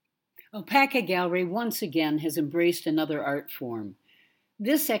Opalka Gallery once again has embraced another art form.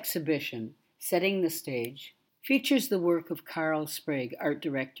 This exhibition, Setting the Stage, features the work of Carl Sprague, art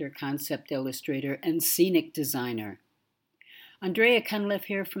director, concept illustrator, and scenic designer. Andrea Cunliffe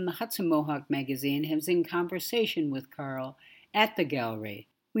here from the Hudson Mohawk magazine was in conversation with Carl at the gallery.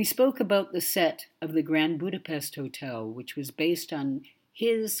 We spoke about the set of the Grand Budapest Hotel, which was based on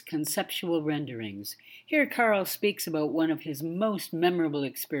his conceptual renderings. Here Carl speaks about one of his most memorable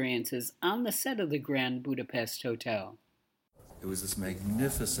experiences on the set of the Grand Budapest Hotel. It was this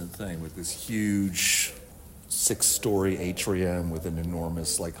magnificent thing with this huge 6-story atrium with an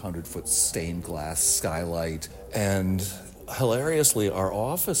enormous 100-foot stained glass skylight. And hilariously, our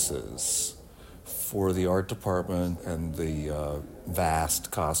offices for the art department and the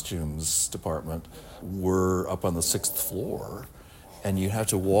vast costumes department were up on the 6th floor. And you had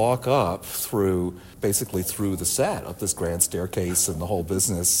to walk up basically through the set, up this grand staircase and the whole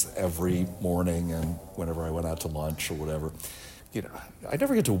business every morning and whenever I went out to lunch or whatever. I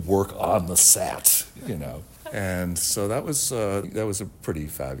never get to work on the set, And so that was a pretty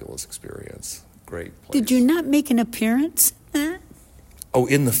fabulous experience. Great place. Did you not make an appearance? Oh,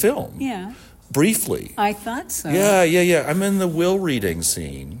 in the film? Yeah. Briefly. I thought so. Yeah. I'm in the will reading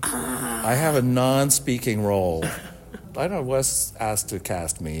scene. I have a non-speaking role. I know Wes asked to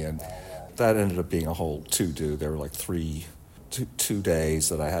cast me, and that ended up being a whole to-do. There were two days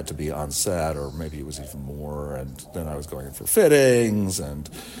that I had to be on set, or maybe it was even more, and then I was going in for fittings and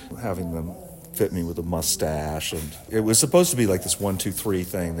having them fit me with a mustache, and it was supposed to be like this 1, 2, 3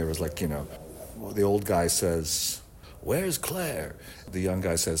 thing. There was the old guy says, "Where's Claire?" The young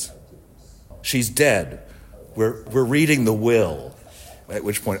guy says, "She's dead. We're reading the will." At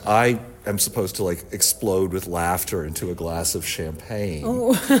which point I am supposed to explode with laughter into a glass of champagne.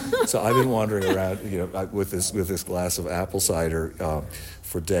 Oh. So I've been wandering around, with this glass of apple cider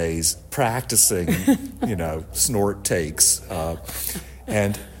for days, practicing, snort takes.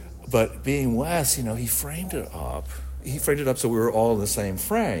 But being Wes, he framed it up. He framed it up so we were all in the same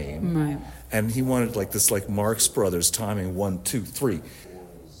frame. Right. And he wanted this Marx Brothers timing 1, 2, 3.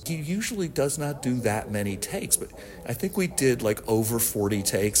 He usually does not do that many takes, but I think we did over 40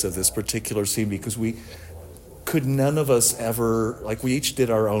 takes of this particular scene because none of us ever, we each did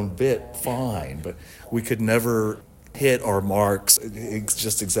our own bit fine, but we could never hit our marks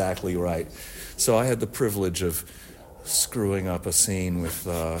just exactly right. So I had the privilege of screwing up a scene with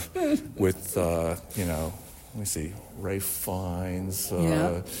let me see, Ray Fiennes,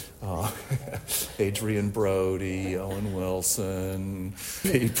 Adrian Brody, Owen Wilson,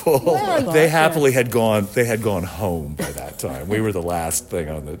 people. They happily had gone home by that time. We were the last thing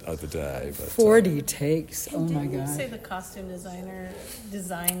on the day. But, 40 takes. Oh my God! Didn't you say the costume designer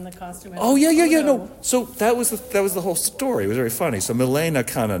designed the costume? Oh yeah. No, so that was the whole story. It was very funny. So Milena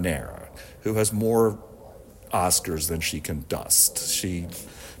Canonera, who has more Oscars than she can dust, she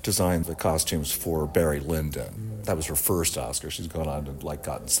designed the costumes for Barry Lyndon. That was her first Oscar. She's gone on to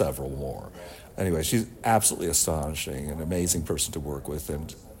gotten several more. Anyway, she's absolutely astonishing, an amazing person to work with,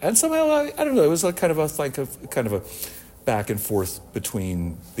 and somehow I don't know. It was kind of a back and forth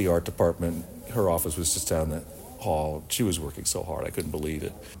between the art department. Her office was just down the hall. She was working so hard, I couldn't believe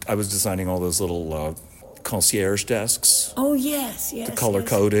it. I was designing all those little concierge desks. Oh yes. The color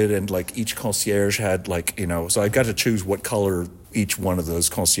coded, and each concierge had so I got to choose what color each one of those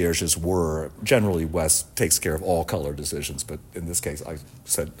concierges were. Generally, Wes takes care of all color decisions, but in this case, I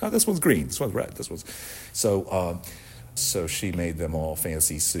said, "Oh, this one's green, this one's red, this one's." So she made them all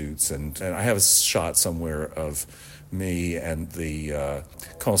fancy suits, and I have a shot somewhere of me and the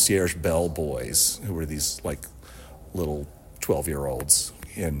concierge bellboys, who were these little 12-year-olds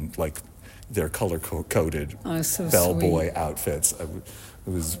in their color-coded bellboy outfits. It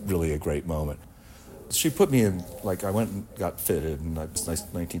was really a great moment. She put me in, I went and got fitted, and it was a nice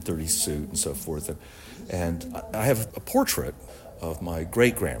 1930s suit and so forth. And I have a portrait of my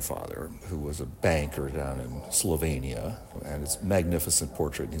great-grandfather, who was a banker down in Slovenia, and it's a magnificent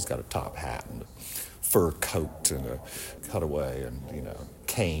portrait, and he's got a top hat and a fur coat and a cutaway and,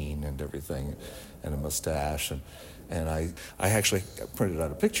 cane and everything, and a mustache. And I actually printed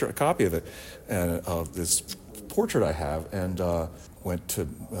out a copy of it, and of this portrait I have, and went to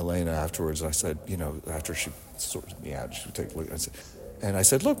Milena afterwards. And I said, after she sorted me out, she would take a look. I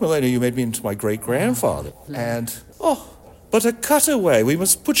said, "Look, Milena, you made me into my great-grandfather." And, "Oh, but a cutaway. We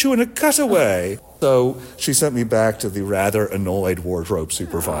must put you in a cutaway." So she sent me back to the rather annoyed wardrobe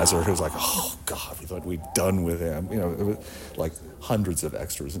supervisor who was like, oh, God, we thought we'd done with him. You know, it was like hundreds of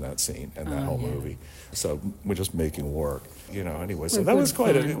extras in that scene and that whole movie. So we're just making work, you know, anyway. So that was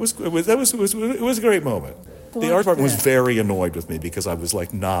quite it was a great moment. The art department was very annoyed with me because I was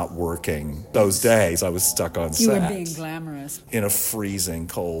like not working those days. I was stuck on set. You were being glamorous. In a freezing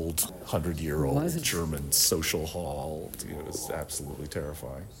cold 100-year-old German social hall. You know, it was absolutely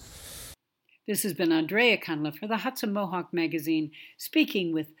terrifying. This has been Andrea Cunliffe for the Hudson Mohawk magazine,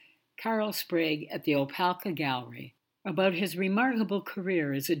 speaking with Carl Sprague at the Opalka Gallery about his remarkable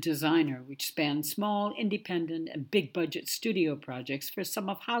career as a designer, which spans small, independent, and big-budget studio projects for some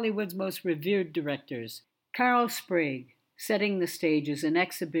of Hollywood's most revered directors. Carl Sprague, Setting the Stage, is an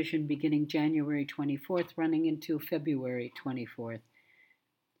exhibition beginning January 24th, running into February 24th.